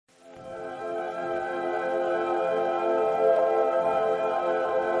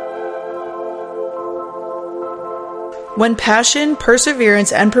When passion,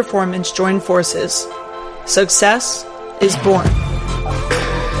 perseverance, and performance join forces, success is born.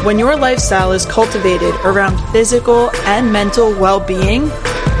 When your lifestyle is cultivated around physical and mental well-being,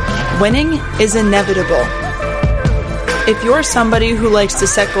 winning is inevitable. If you're somebody who likes to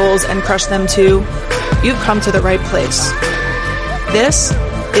set goals and crush them too, you've come to the right place. This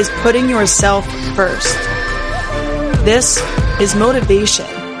is putting yourself first. This is motivation.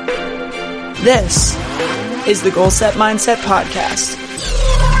 This is the Goal Set Mindset Podcast.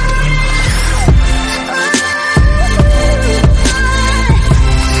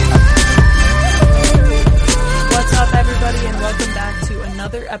 What's up, everybody, and welcome back to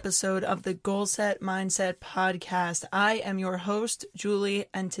another episode of the Goal Set Mindset Podcast. I am your host, Julie,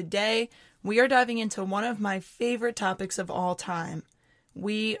 and today we are diving into one of my favorite topics of all time.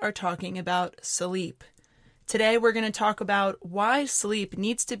 We are talking about sleep. Today, we're going to talk about why sleep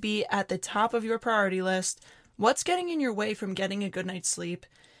needs to be at the top of your priority list, what's getting in your way from getting a good night's sleep,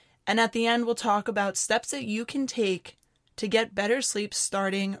 and at the end, we'll talk about steps that you can take to get better sleep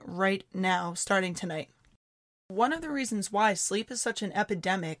starting right now, starting tonight. One of the reasons why sleep is such an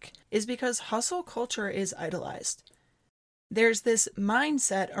epidemic is because hustle culture is idolized. There's this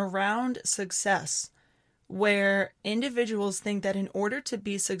mindset around success where individuals think that in order to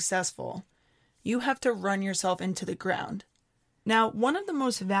be successful, you have to run yourself into the ground. Now, one of the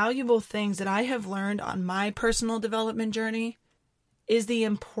most valuable things that I have learned on my personal development journey is the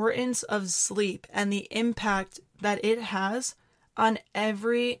importance of sleep and the impact that it has on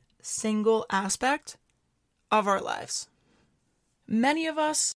every single aspect of our lives. Many of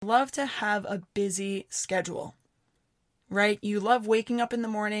us love to have a busy schedule, right? You love waking up in the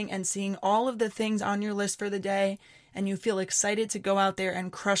morning and seeing all of the things on your list for the day, and you feel excited to go out there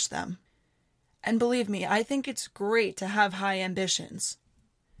and crush them. And believe me, I think it's great to have high ambitions.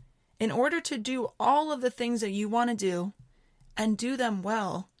 In order to do all of the things that you want to do and do them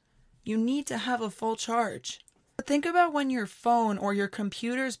well, you need to have a full charge. But think about when your phone or your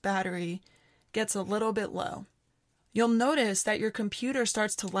computer's battery gets a little bit low. You'll notice that your computer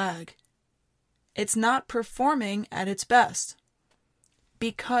starts to lag. It's not performing at its best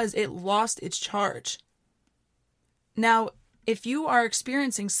because it lost its charge. Now, if you are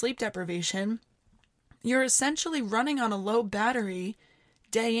experiencing sleep deprivation, you're essentially running on a low battery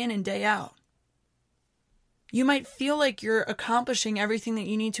day in and day out. You might feel like you're accomplishing everything that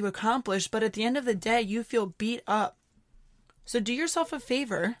you need to accomplish, but at the end of the day, you feel beat up. So do yourself a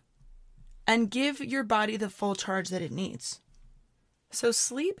favor and give your body the full charge that it needs. So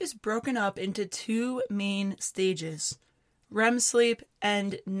sleep is broken up into two main stages: REM sleep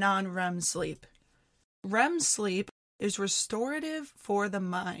and non-REM sleep. REM sleep is restorative for the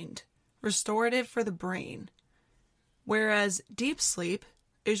mind, restorative for the brain, whereas deep sleep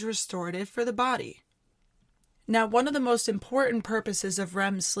is restorative for the body. Now, one of the most important purposes of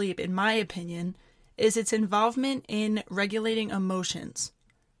REM sleep, in my opinion, is its involvement in regulating emotions.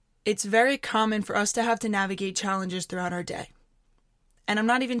 It's very common for us to have to navigate challenges throughout our day. And I'm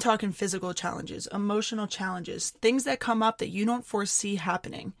not even talking physical challenges, emotional challenges, things that come up that you don't foresee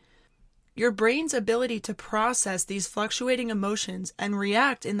happening. Your brain's ability to process these fluctuating emotions and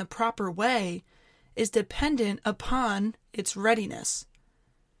react in the proper way is dependent upon its readiness.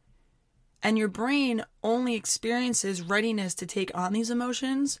 And your brain only experiences readiness to take on these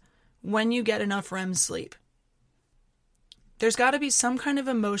emotions when you get enough REM sleep. There's got to be some kind of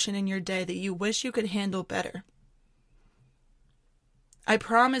emotion in your day that you wish you could handle better. I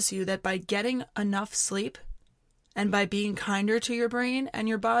promise you that by getting enough sleep and by being kinder to your brain and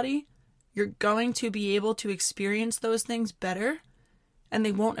your body, you're going to be able to experience those things better and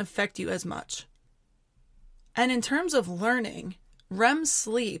they won't affect you as much. And in terms of learning, REM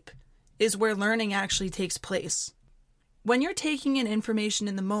sleep is where learning actually takes place. When you're taking in information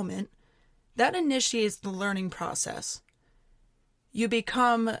in the moment, that initiates the learning process. You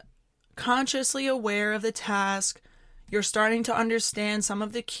become consciously aware of the task. You're starting to understand some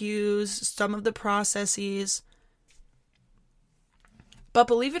of the cues, some of the processes. But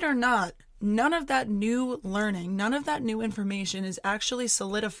believe it or not, none of that new learning, none of that new information is actually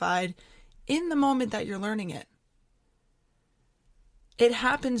solidified in the moment that you're learning it. It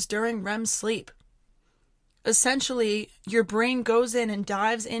happens during REM sleep. Essentially, your brain goes in and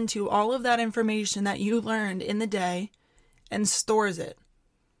dives into all of that information that you learned in the day and stores it.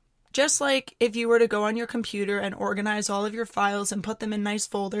 Just like if you were to go on your computer and organize all of your files and put them in nice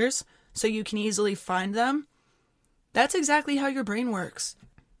folders so you can easily find them, that's exactly how your brain works.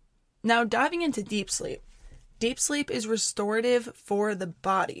 Now, diving into deep sleep. Deep sleep is restorative for the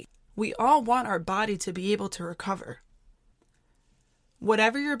body. We all want our body to be able to recover.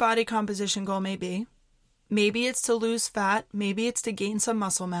 Whatever your body composition goal may be, Maybe it's to lose fat, maybe it's to gain some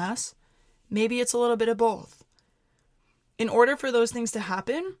muscle mass, maybe it's a little bit of both. In order for those things to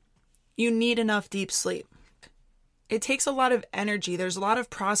happen, you need enough deep sleep. It takes a lot of energy. There's a lot of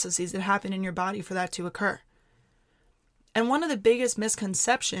processes that happen in your body for that to occur. And one of the biggest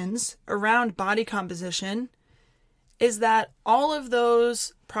misconceptions around body composition is that all of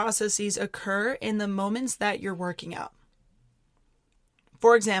those processes occur in the moments that you're working out.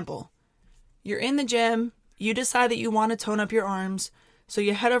 For example, you're in the gym, you decide that you want to tone up your arms, so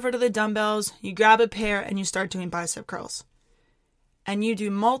you head over to the dumbbells, you grab a pair, and you start doing bicep curls. And you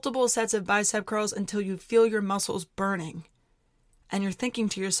do multiple sets of bicep curls until you feel your muscles burning. And you're thinking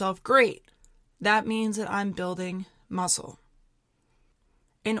to yourself, great, that means that I'm building muscle.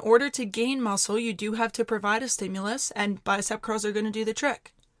 In order to gain muscle, you do have to provide a stimulus, and bicep curls are going to do the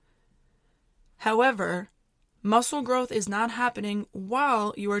trick. However, muscle growth is not happening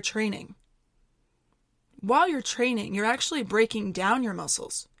while you are training. While you're training, you're actually breaking down your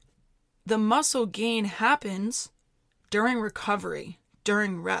muscles. The muscle gain happens during recovery,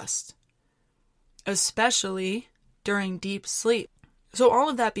 during rest, especially during deep sleep. So all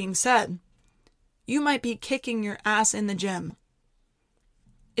of that being said, you might be kicking your ass in the gym.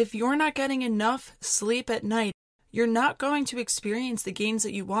 If you're not getting enough sleep at night, you're not going to experience the gains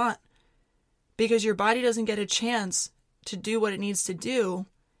that you want because your body doesn't get a chance to do what it needs to do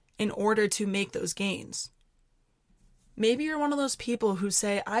in order to make those gains. Maybe you're one of those people who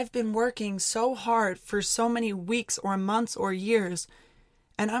say, I've been working so hard for so many weeks or months or years,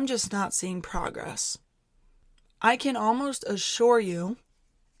 and I'm just not seeing progress. I can almost assure you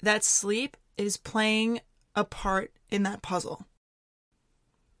that sleep is playing a part in that puzzle.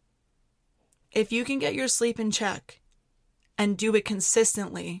 If you can get your sleep in check and do it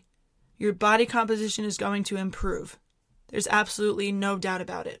consistently, your body composition is going to improve. There's absolutely no doubt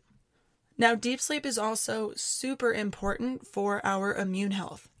about it. Now, deep sleep is also super important for our immune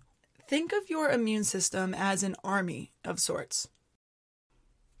health. Think of your immune system as an army of sorts.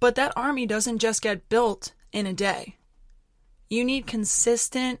 But that army doesn't just get built in a day. You need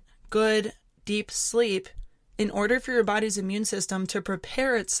consistent, good, deep sleep in order for your body's immune system to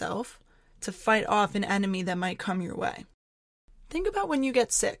prepare itself to fight off an enemy that might come your way. Think about when you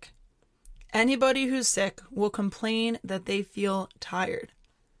get sick. Anybody who's sick will complain that they feel tired.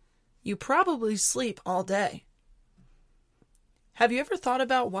 You probably sleep all day. Have you ever thought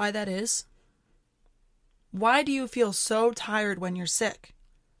about why that is? Why do you feel so tired when you're sick?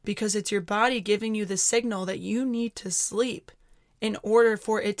 Because it's your body giving you the signal that you need to sleep in order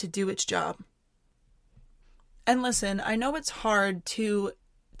for it to do its job. And listen, I know it's hard to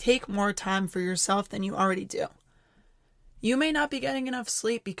take more time for yourself than you already do. You may not be getting enough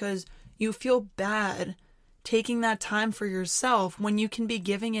sleep because you feel bad taking that time for yourself when you can be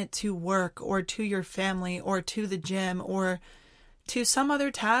giving it to work or to your family or to the gym or to some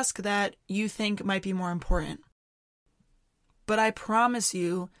other task that you think might be more important. But I promise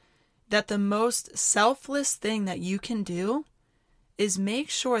you that the most selfless thing that you can do is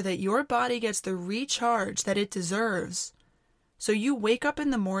make sure that your body gets the recharge that it deserves. So you wake up in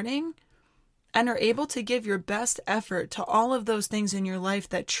the morning and are able to give your best effort to all of those things in your life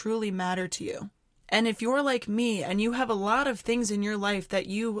that truly matter to you. And if you're like me and you have a lot of things in your life that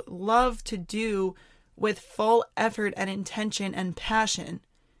you love to do with full effort and intention and passion,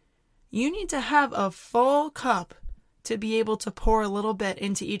 you need to have a full cup to be able to pour a little bit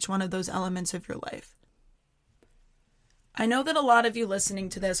into each one of those elements of your life. I know that a lot of you listening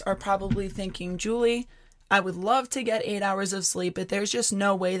to this are probably thinking, Julie, I would love to get 8 hours of sleep, but there's just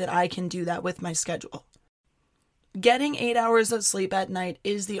no way that I can do that with my schedule. Getting 8 hours of sleep at night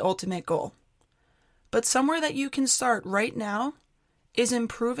is the ultimate goal. But somewhere that you can start right now is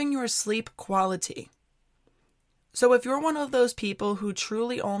improving your sleep quality. So if you're one of those people who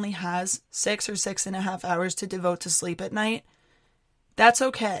truly only has 6 or 6.5 hours to devote to sleep at night, that's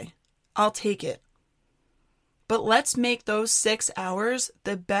okay. I'll take it. But let's make those 6 hours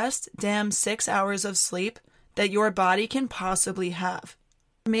the best damn 6 hours of sleep that your body can possibly have.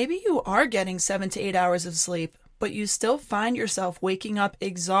 Maybe you are getting 7 to 8 hours of sleep, but you still find yourself waking up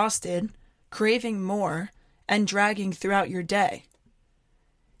exhausted, craving more, and dragging throughout your day.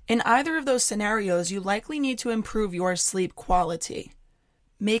 In either of those scenarios, you likely need to improve your sleep quality,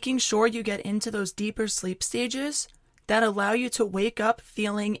 making sure you get into those deeper sleep stages that allow you to wake up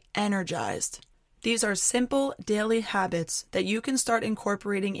feeling energized. These are simple daily habits that you can start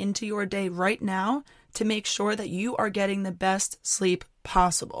incorporating into your day right now to make sure that you are getting the best sleep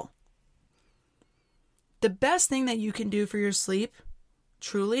possible. The best thing that you can do for your sleep,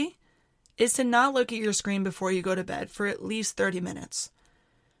 truly, is to not look at your screen before you go to bed for at least 30 minutes.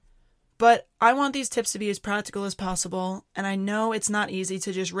 But I want these tips to be as practical as possible, and I know it's not easy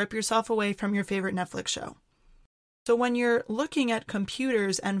to just rip yourself away from your favorite Netflix show. So when you're looking at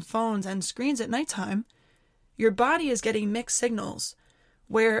computers and phones and screens at nighttime, your body is getting mixed signals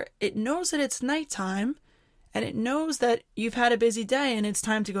where it knows that it's nighttime and it knows that you've had a busy day and it's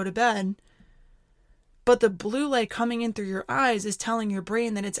time to go to bed. But the blue light coming in through your eyes is telling your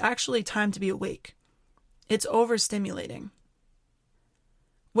brain that it's actually time to be awake. It's overstimulating.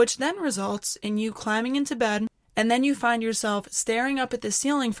 Which then results in you climbing into bed, and then you find yourself staring up at the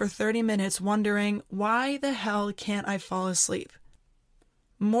ceiling for 30 minutes wondering, why the hell can't I fall asleep?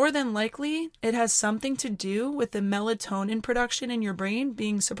 More than likely, it has something to do with the melatonin production in your brain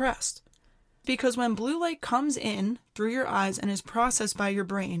being suppressed. Because when blue light comes in through your eyes and is processed by your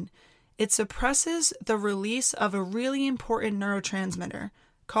brain, it suppresses the release of a really important neurotransmitter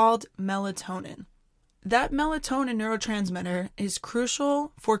called melatonin. That melatonin neurotransmitter is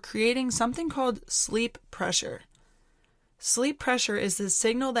crucial for creating something called sleep pressure. Sleep pressure is the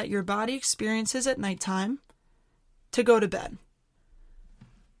signal that your body experiences at nighttime to go to bed.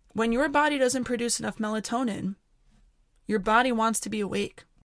 When your body doesn't produce enough melatonin, your body wants to be awake.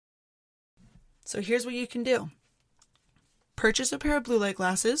 So here's what you can do. Purchase a pair of blue light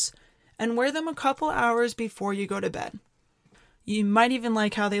glasses and wear them a couple hours before you go to bed. You might even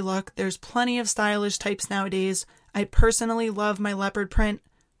like how they look. There's plenty of stylish types nowadays. I personally love my leopard print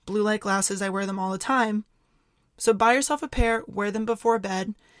blue light glasses. I wear them all the time. So buy yourself a pair, wear them before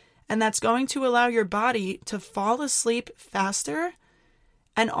bed, and that's going to allow your body to fall asleep faster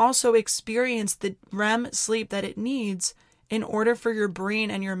and also experience the REM sleep that it needs in order for your brain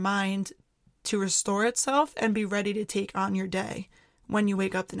and your mind to restore itself and be ready to take on your day when you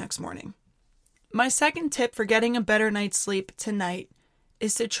wake up the next morning. My second tip for getting a better night's sleep tonight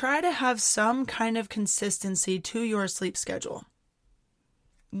is to try to have some kind of consistency to your sleep schedule.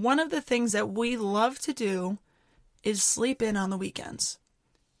 One of the things that we love to do is sleep in on the weekends.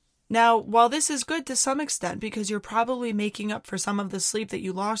 Now, while this is good to some extent because you're probably making up for some of the sleep that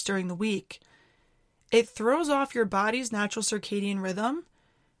you lost during the week, it throws off your body's natural circadian rhythm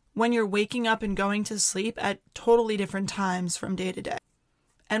when you're waking up and going to sleep at totally different times from day to day.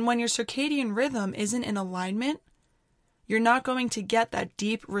 And when your circadian rhythm isn't in alignment, you're not going to get that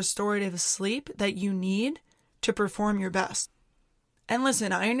deep restorative sleep that you need to perform your best. And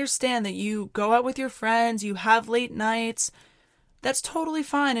listen, I understand that you go out with your friends, you have late nights. That's totally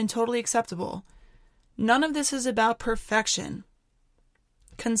fine and totally acceptable. None of this is about perfection.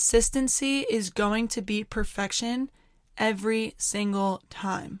 Consistency is going to beat perfection every single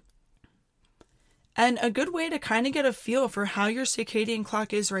time. And a good way to kind of get a feel for how your circadian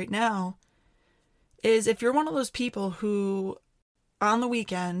clock is right now is if you're one of those people who on the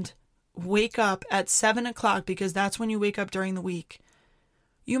weekend wake up at 7 o'clock because that's when you wake up during the week.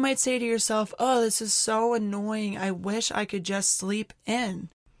 You might say to yourself, oh, this is so annoying. I wish I could just sleep in.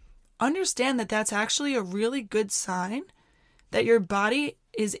 Understand that that's actually a really good sign that your body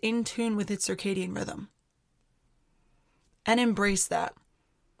is in tune with its circadian rhythm. And embrace that.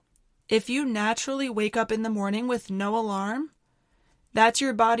 If you naturally wake up in the morning with no alarm, that's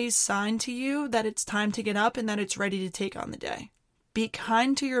your body's sign to you that it's time to get up and that it's ready to take on the day. Be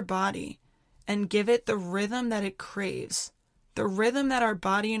kind to your body and give it the rhythm that it craves, the rhythm that our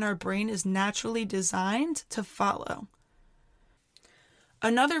body and our brain is naturally designed to follow.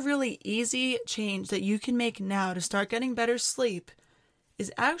 Another really easy change that you can make now to start getting better sleep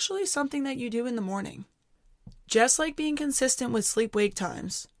is actually something that you do in the morning. Just like being consistent with sleep-wake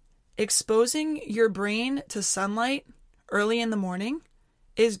times, exposing your brain to sunlight early in the morning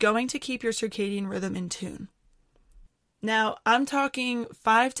is going to keep your circadian rhythm in tune. Now, I'm talking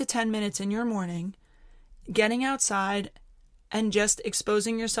 5 to 10 minutes in your morning, getting outside and just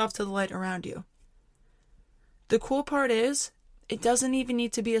exposing yourself to the light around you. The cool part is, it doesn't even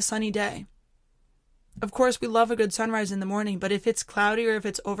need to be a sunny day. Of course, we love a good sunrise in the morning, but if it's cloudy or if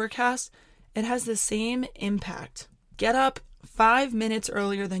it's overcast, it has the same impact. Get up 5 minutes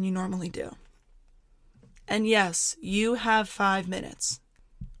earlier than you normally do. And yes, you have 5 minutes.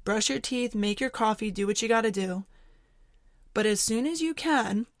 Brush your teeth, make your coffee, do what you gotta do. But as soon as you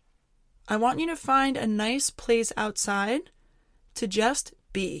can, I want you to find a nice place outside to just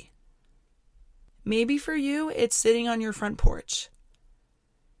be. Maybe for you, it's sitting on your front porch.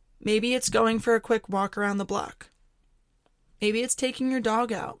 Maybe it's going for a quick walk around the block. Maybe it's taking your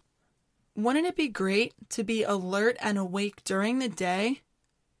dog out. Wouldn't it be great to be alert and awake during the day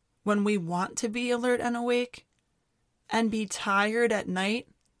when we want to be alert and awake, and be tired at night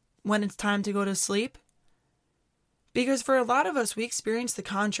when it's time to go to sleep? Because for a lot of us, we experience the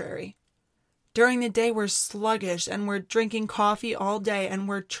contrary. During the day, we're sluggish and we're drinking coffee all day and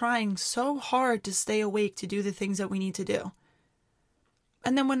we're trying so hard to stay awake to do the things that we need to do.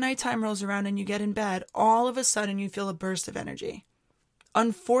 And then when nighttime rolls around and you get in bed, all of a sudden you feel a burst of energy.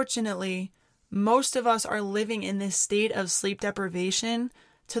 Unfortunately, most of us are living in this state of sleep deprivation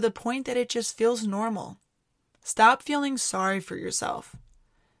to the point that it just feels normal. Stop feeling sorry for yourself.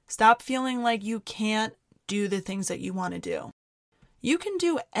 Stop feeling like you can't do the things that you want to do. You can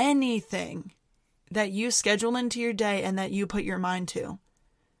do anything that you schedule into your day and that you put your mind to.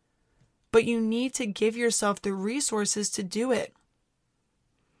 But you need to give yourself the resources to do it.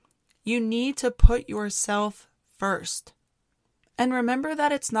 You need to put yourself first. And remember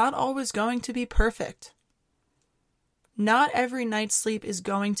that it's not always going to be perfect. Not every night's sleep is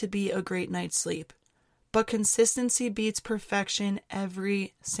going to be a great night's sleep, but consistency beats perfection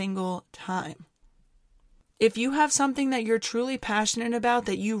every single time. If you have something that you're truly passionate about,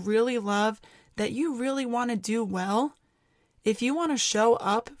 that you really love, that you really want to do well, if you want to show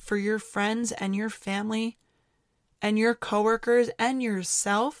up for your friends and your family and your coworkers and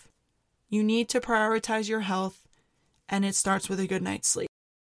yourself, you need to prioritize your health, and it starts with a good night's sleep.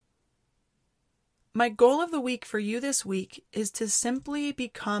 My goal of the week for you this week is to simply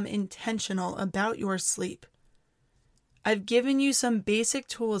become intentional about your sleep. I've given you some basic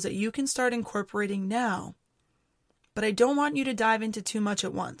tools that you can start incorporating now, but I don't want you to dive into too much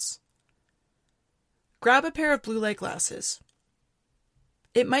at once. Grab a pair of blue light glasses.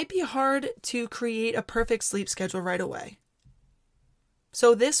 It might be hard to create a perfect sleep schedule right away.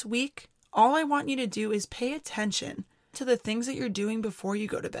 So this week, all I want you to do is pay attention to the things that you're doing before you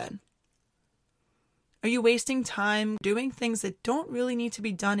go to bed. Are you wasting time doing things that don't really need to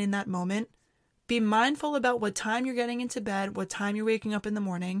be done in that moment? Be mindful about what time you're getting into bed, what time you're waking up in the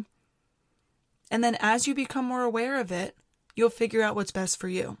morning. And then as you become more aware of it, you'll figure out what's best for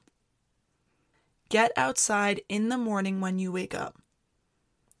you. Get outside in the morning when you wake up.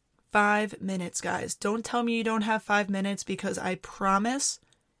 5 minutes, guys. Don't tell me you don't have 5 minutes, because I promise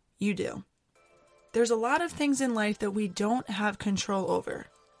you do. There's a lot of things in life that we don't have control over,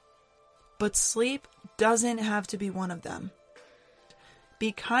 but sleep doesn't have to be one of them.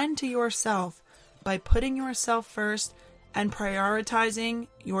 Be kind to yourself by putting yourself first and prioritizing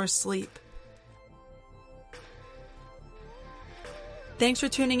your sleep. Thanks for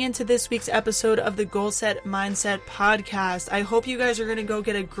tuning in to this week's episode of the Goal Set Mindset podcast. I hope you guys are going to go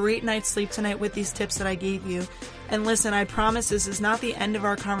get a great night's sleep tonight with these tips that I gave you. And listen, I promise this is not the end of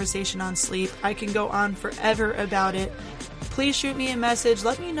our conversation on sleep. I can go on forever about it. Please shoot me a message.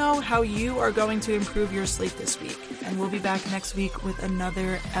 Let me know how you are going to improve your sleep this week. And we'll be back next week with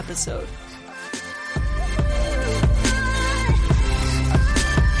another episode.